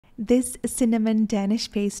This cinnamon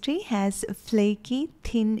Danish pastry has flaky,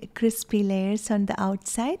 thin, crispy layers on the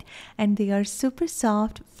outside, and they are super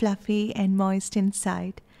soft, fluffy, and moist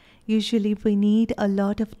inside. Usually we need a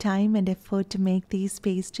lot of time and effort to make these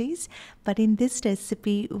pastries, but in this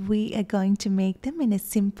recipe we are going to make them in a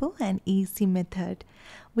simple and easy method.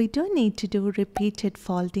 We don't need to do repeated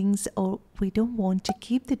foldings, or we don't want to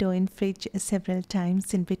keep the dough in fridge several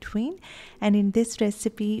times in between. And in this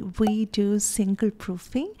recipe we do single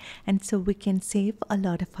proofing, and so we can save a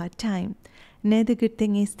lot of our time. Another good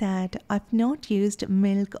thing is that I've not used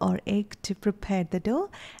milk or egg to prepare the dough,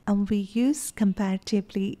 and we use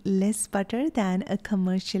comparatively less butter than a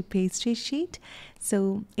commercial pastry sheet,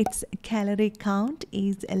 so its calorie count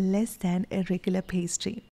is less than a regular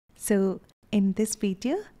pastry. So in this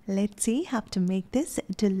video, let's see how to make this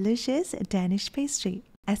delicious Danish pastry.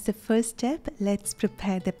 As the first step, let's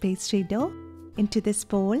prepare the pastry dough. Into this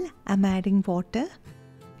bowl, I'm adding water,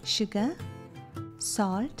 sugar,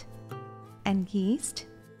 salt, and yeast,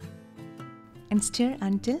 and stir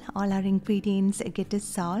until all our ingredients get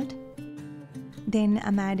dissolved. Then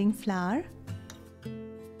I'm adding flour.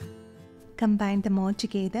 Combine them all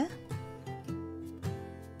together.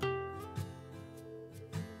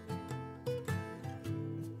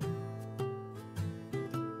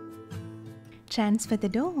 Transfer the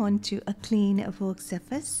dough onto a clean work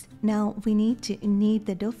surface. Now we need to knead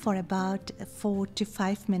the dough for about 4 to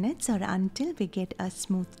 5 minutes, or until we get a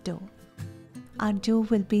smooth dough. Our dough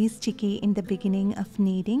will be sticky in the beginning of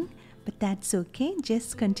kneading, but that's okay.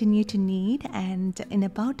 Just continue to knead, and in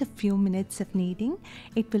about a few minutes of kneading,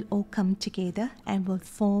 it will all come together and will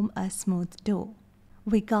form a smooth dough.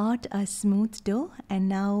 We got a smooth dough, and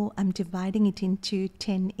now I'm dividing it into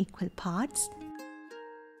 10 equal parts.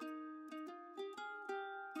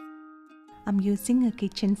 I'm using a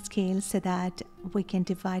kitchen scale so that we can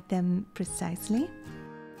divide them precisely.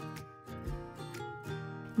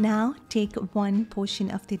 Now take one portion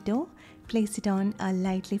of the dough, place it on a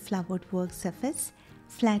lightly floured work surface,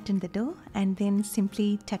 flatten the dough, and then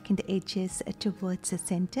simply tuck in the edges towards the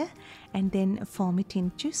center, and then form it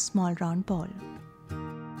into small round ball.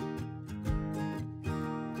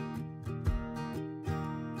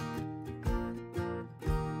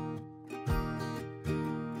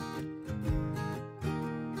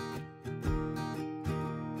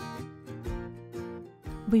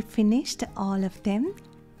 We finished all of them.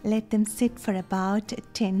 Let them sit for about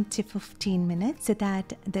 10 to 15 minutes so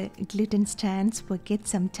that the gluten strands will get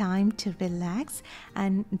some time to relax,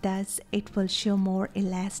 and thus it will show more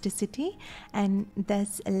elasticity and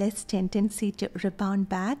thus less tendency to rebound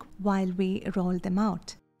back while we roll them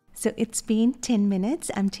out. So it's been 10 minutes.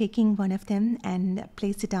 I'm taking one of them and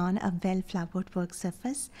place it on a well-floured work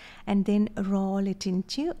surface, and then roll it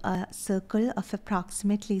into a circle of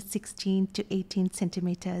approximately 16 to 18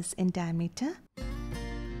 centimeters in diameter.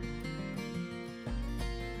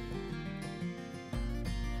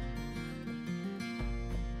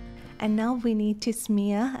 And now we need to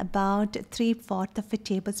smear about 3/4 of a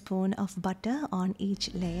tablespoon of butter on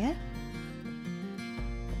each layer.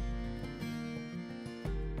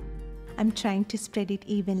 I'm trying to spread it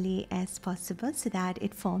evenly as possible so that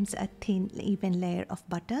it forms a thin, even layer of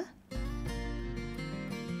butter.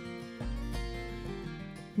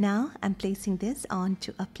 Now I'm placing this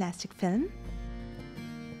onto a plastic film.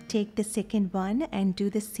 Take the second one and do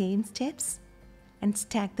the same steps and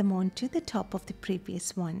stack them onto the top of the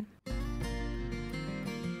previous one.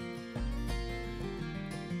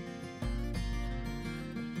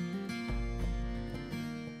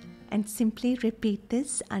 And simply repeat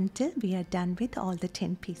this until we are done with all the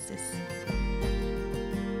 10 pieces.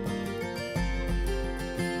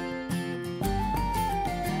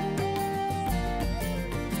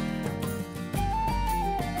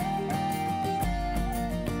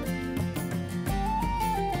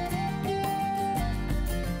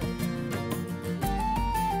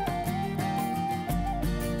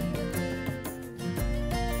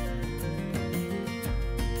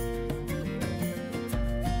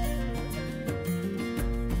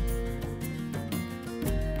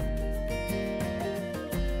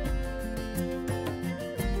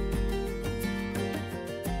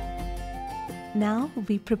 Now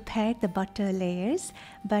we prepared the butter layers,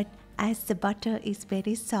 but as the butter is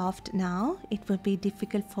very soft now, it will be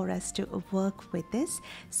difficult for us to work with this.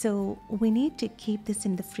 So we need to keep this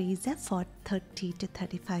in the freezer for 30 to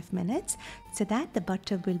 35 minutes so that the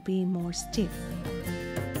butter will be more stiff.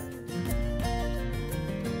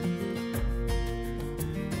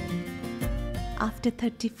 After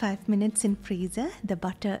 35 minutes in freezer, the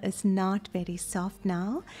butter is not very soft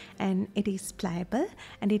now, and it is pliable,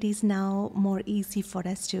 and it is now more easy for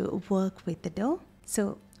us to work with the dough.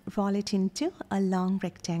 So roll it into a long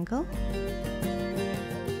rectangle.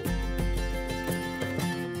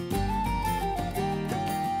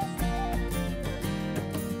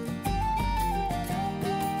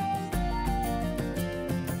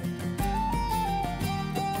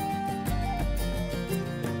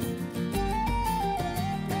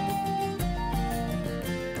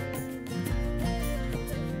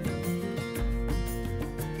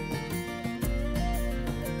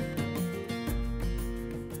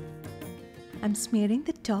 I'm smearing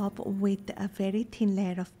the top with a very thin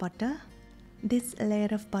layer of butter. This layer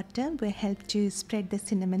of butter will help to spread the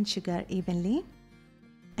cinnamon sugar evenly.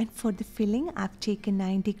 And for the filling, I've taken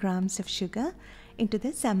 90 grams of sugar. Into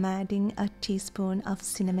this, I'm adding a teaspoon of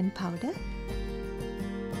cinnamon powder.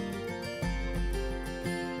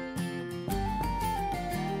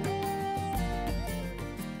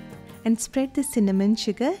 And spread the cinnamon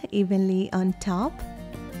sugar evenly on top.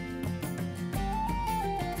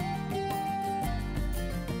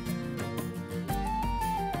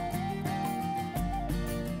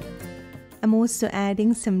 I'm also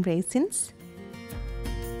adding some raisins.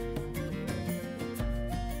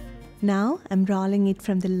 Now I'm rolling it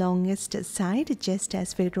from the longest side, just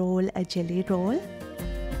as we roll a jelly roll.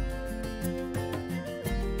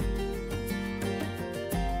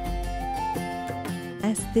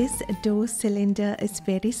 As this dough cylinder is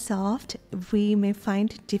very soft, we may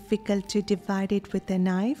find it difficult to divide it with a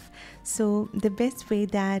knife. So the best way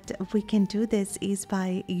that we can do this is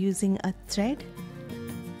by using a thread.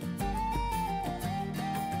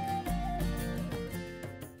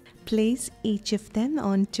 Place each of them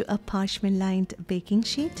onto a parchment-lined baking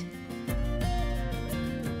sheet.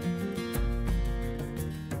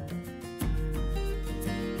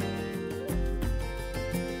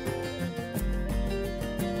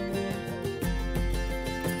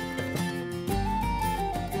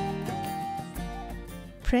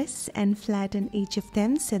 Press and flatten each of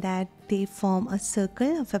them so that they form a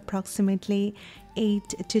circle of approximately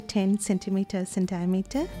 8 to 10 centimeters in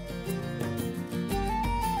diameter.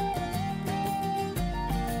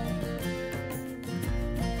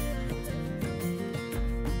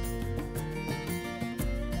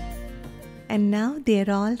 And now they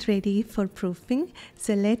are all ready for proofing.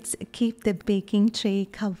 So let's keep the baking tray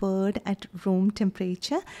covered at room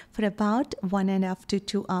temperature for about 1.5 to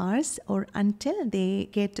 2 hours, or until they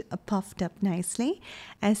get puffed up nicely.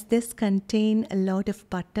 As this contains a lot of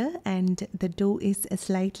butter and the dough is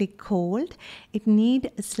slightly cold, it needs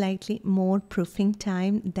slightly more proofing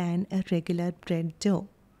time than a regular bread dough.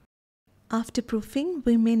 After proofing,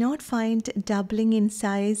 we may not find doubling in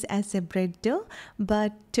size as a bread dough,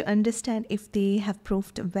 but to understand if they have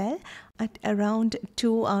proofed well, at around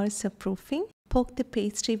 2 hours of proofing, poke the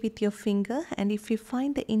pastry with your finger, and if you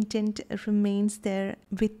find the indent remains there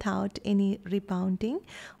without any rebounding,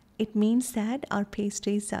 it means that our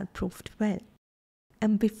pastries are proofed well.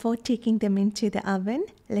 And before taking them into the oven,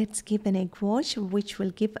 let's give an egg wash, which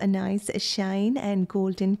will give a nice shine and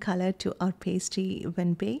golden color to our pastry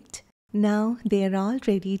when baked. Now they are all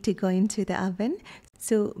ready to go into the oven.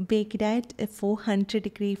 So bake it at a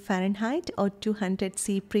 400 Fahrenheit or 200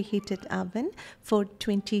 C preheated oven for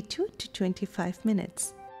 22 to 25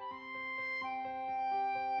 minutes.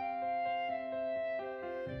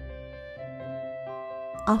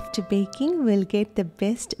 After baking, we'll get the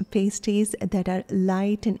best pastries that are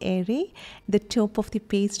light and airy. The top of the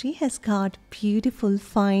pastry has got beautiful,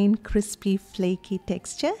 fine, crispy, flaky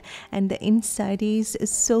texture, and the inside is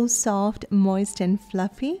so soft, moist and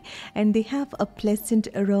fluffy, and they have a pleasant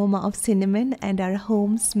aroma of cinnamon, and our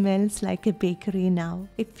home smells like a bakery now.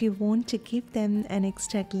 If you want to give them an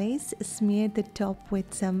extra glaze, smear the top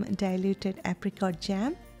with some diluted apricot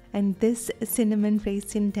jam. And this cinnamon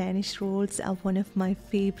raisin Danish rolls are one of my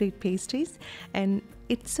favorite pastries, and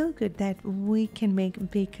it's so good that we can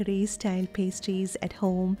make bakery style pastries at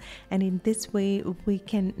home, and in this way we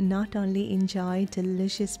can not only enjoy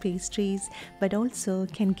delicious pastries but also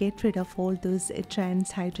can get rid of all those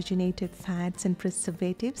trans hydrogenated fats and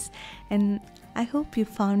preservatives. And I hope you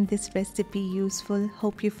found this recipe useful.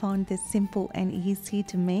 Hope you found this simple and easy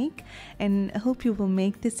to make, and I hope you will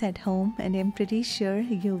make this at home, and I'm pretty sure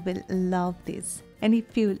you will love this. And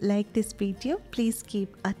if you like this video, please give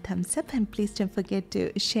a thumbs up, and please don't forget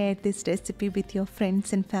to share this recipe with your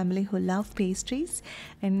friends and family who love pastries.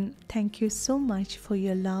 And thank you so much for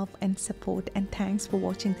your love and support, and thanks for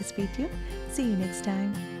watching this video. See you next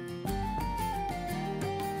time.